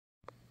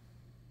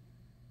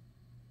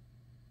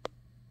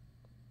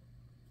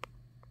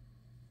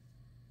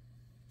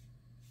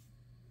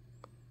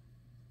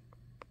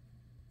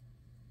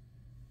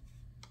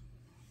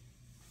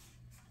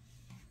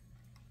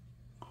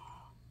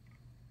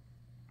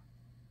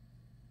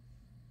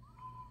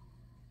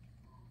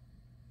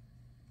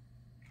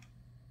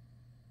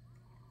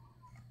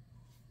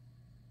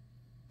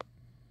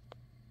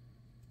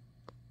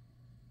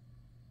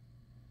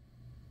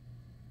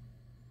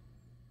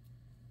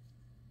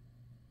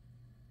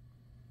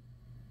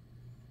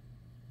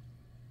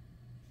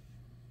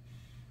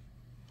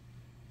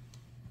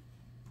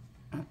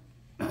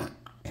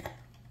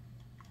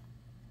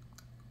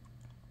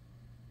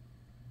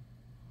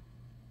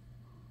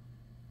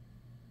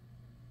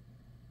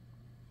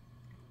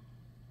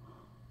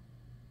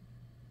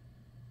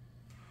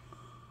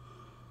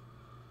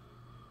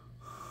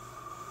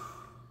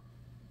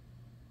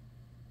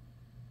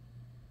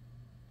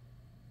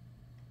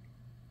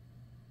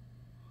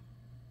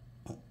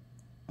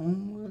Oh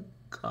my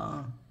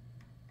god.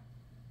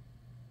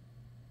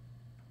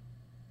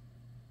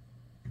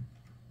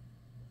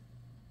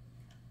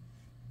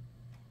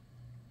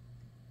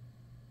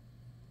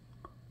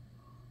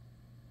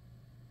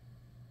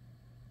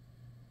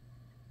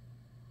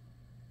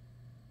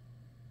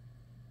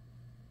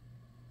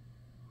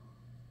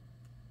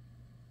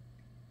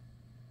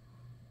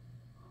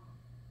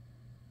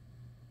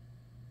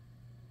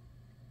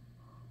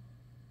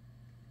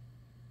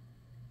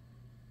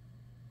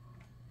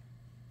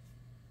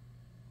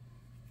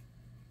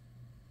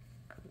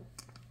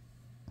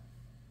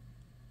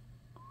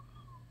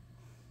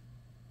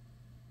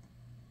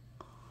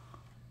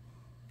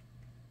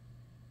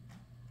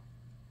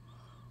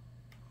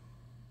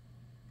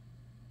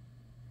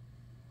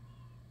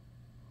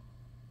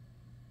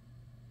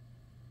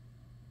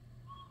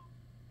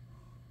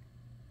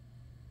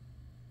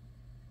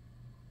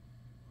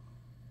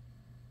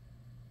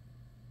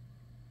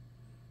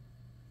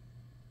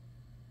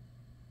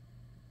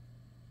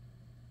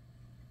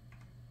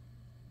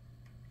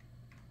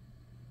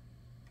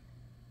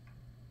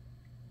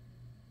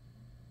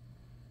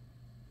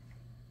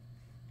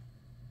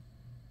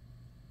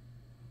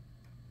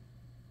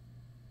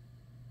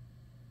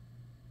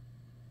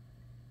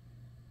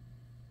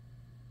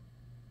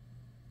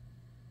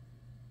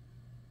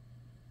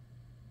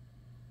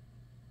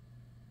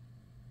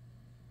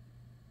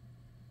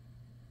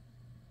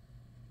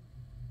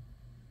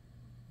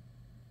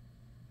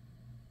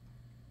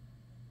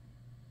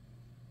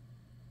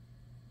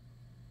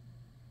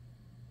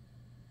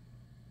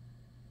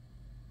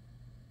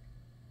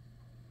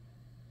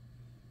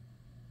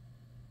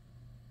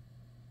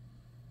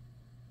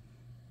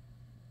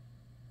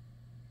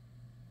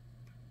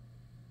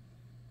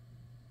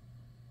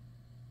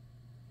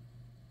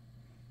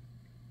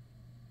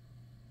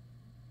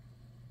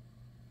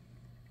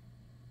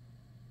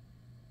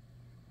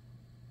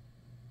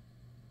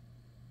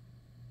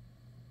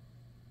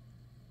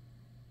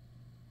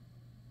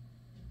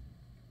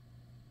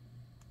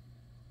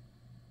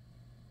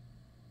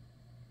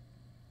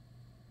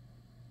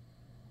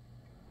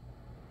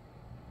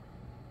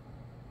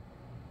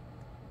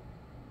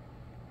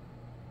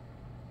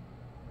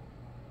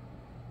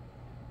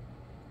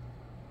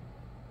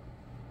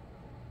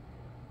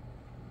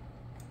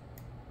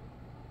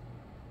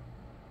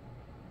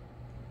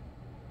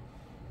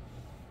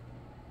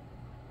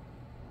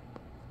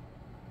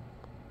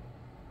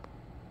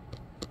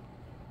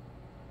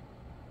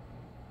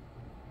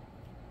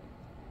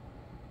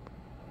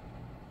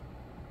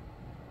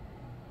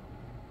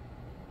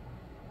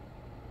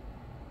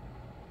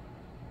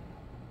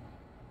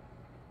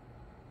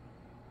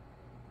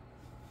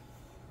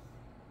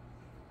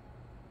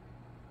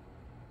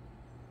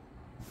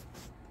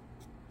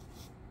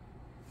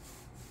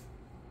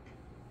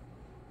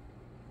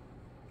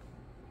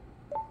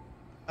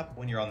 Up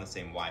when you're on the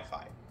same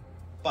Wi-Fi.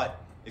 But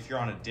if you're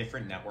on a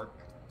different network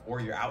or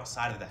you're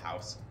outside of the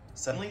house,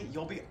 suddenly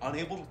you'll be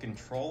unable to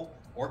control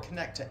or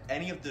connect to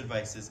any of the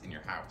devices in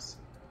your house.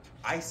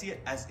 I see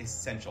it as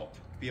essential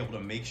to be able to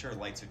make sure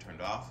lights are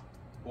turned off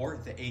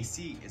or the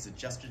AC is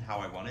adjusted how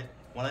I want it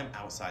when I'm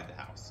outside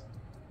the house.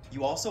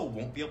 You also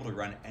won't be able to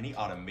run any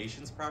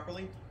automations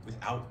properly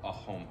without a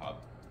home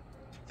hub.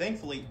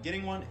 Thankfully,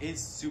 getting one is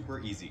super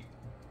easy.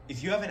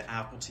 If you have an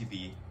Apple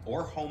TV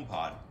or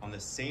HomePod on the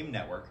same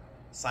network,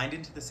 signed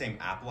into the same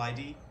Apple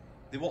ID,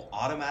 they will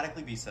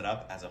automatically be set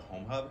up as a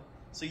home hub,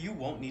 so you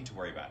won't need to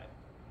worry about it.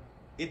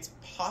 It's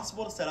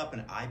possible to set up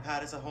an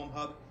iPad as a home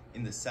hub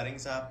in the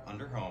Settings app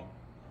under Home,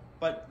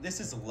 but this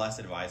is less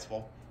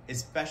advisable,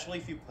 especially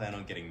if you plan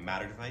on getting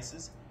Matter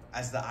devices,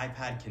 as the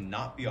iPad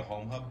cannot be a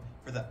home hub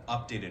for the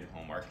updated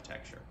home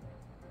architecture.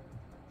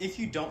 If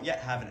you don't yet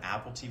have an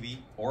Apple TV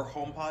or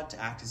HomePod to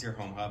act as your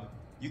home hub,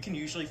 you can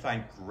usually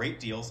find great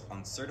deals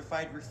on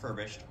certified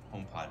refurbished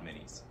HomePod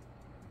minis.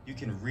 You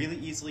can really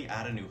easily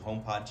add a new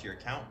HomePod to your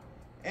account,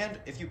 and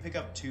if you pick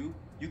up two,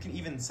 you can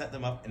even set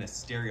them up in a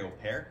stereo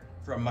pair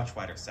for a much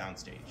wider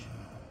soundstage.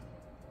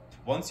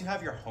 Once you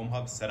have your home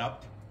hub set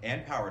up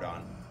and powered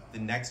on, the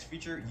next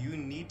feature you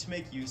need to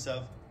make use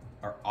of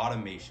are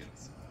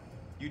automations.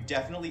 You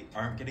definitely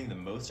aren't getting the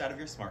most out of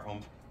your smart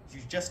home if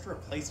you've just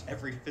replaced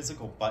every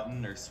physical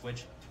button or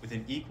switch with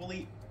an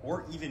equally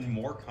or even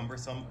more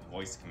cumbersome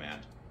voice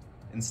command.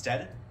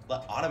 Instead,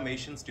 let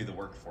automations do the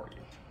work for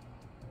you.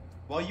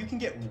 While you can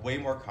get way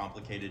more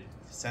complicated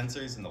with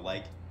sensors and the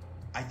like,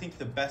 I think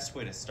the best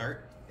way to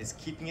start is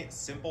keeping it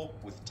simple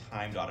with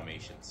timed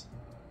automations.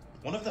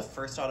 One of the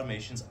first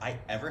automations I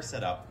ever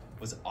set up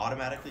was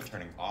automatically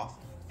turning off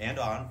and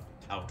on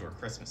outdoor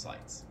Christmas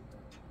lights.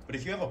 But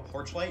if you have a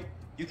porch light,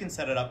 you can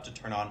set it up to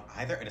turn on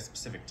either at a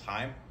specific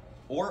time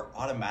or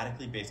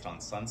automatically based on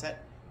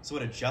sunset, so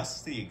it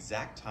adjusts the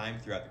exact time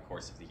throughout the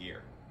course of the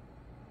year.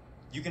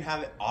 You can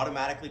have it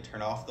automatically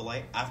turn off the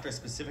light after a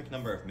specific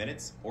number of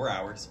minutes or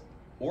hours,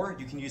 or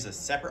you can use a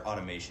separate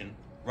automation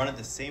run at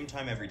the same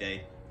time every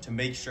day to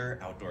make sure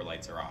outdoor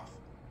lights are off.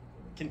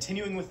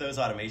 Continuing with those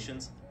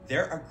automations,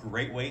 they're a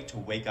great way to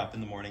wake up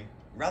in the morning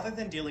rather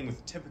than dealing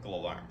with typical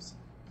alarms.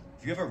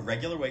 If you have a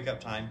regular wake up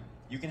time,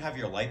 you can have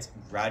your lights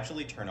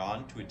gradually turn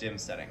on to a dim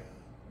setting.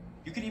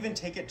 You could even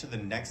take it to the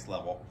next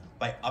level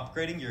by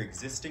upgrading your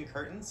existing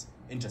curtains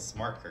into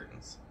smart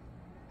curtains.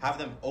 Have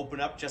them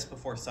open up just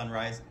before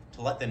sunrise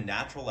to let the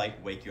natural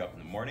light wake you up in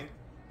the morning,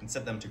 and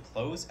set them to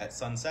close at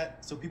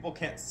sunset so people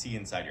can't see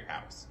inside your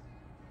house.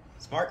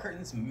 Smart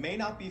curtains may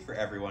not be for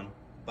everyone,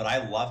 but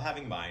I love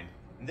having mine,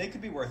 and they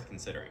could be worth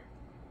considering.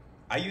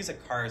 I use a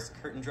car's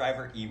curtain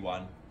driver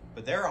E1,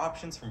 but there are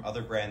options from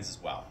other brands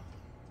as well.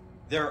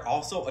 There are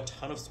also a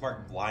ton of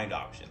smart blind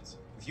options,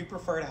 if you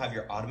prefer to have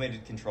your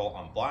automated control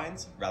on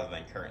blinds rather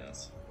than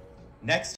curtains. Next,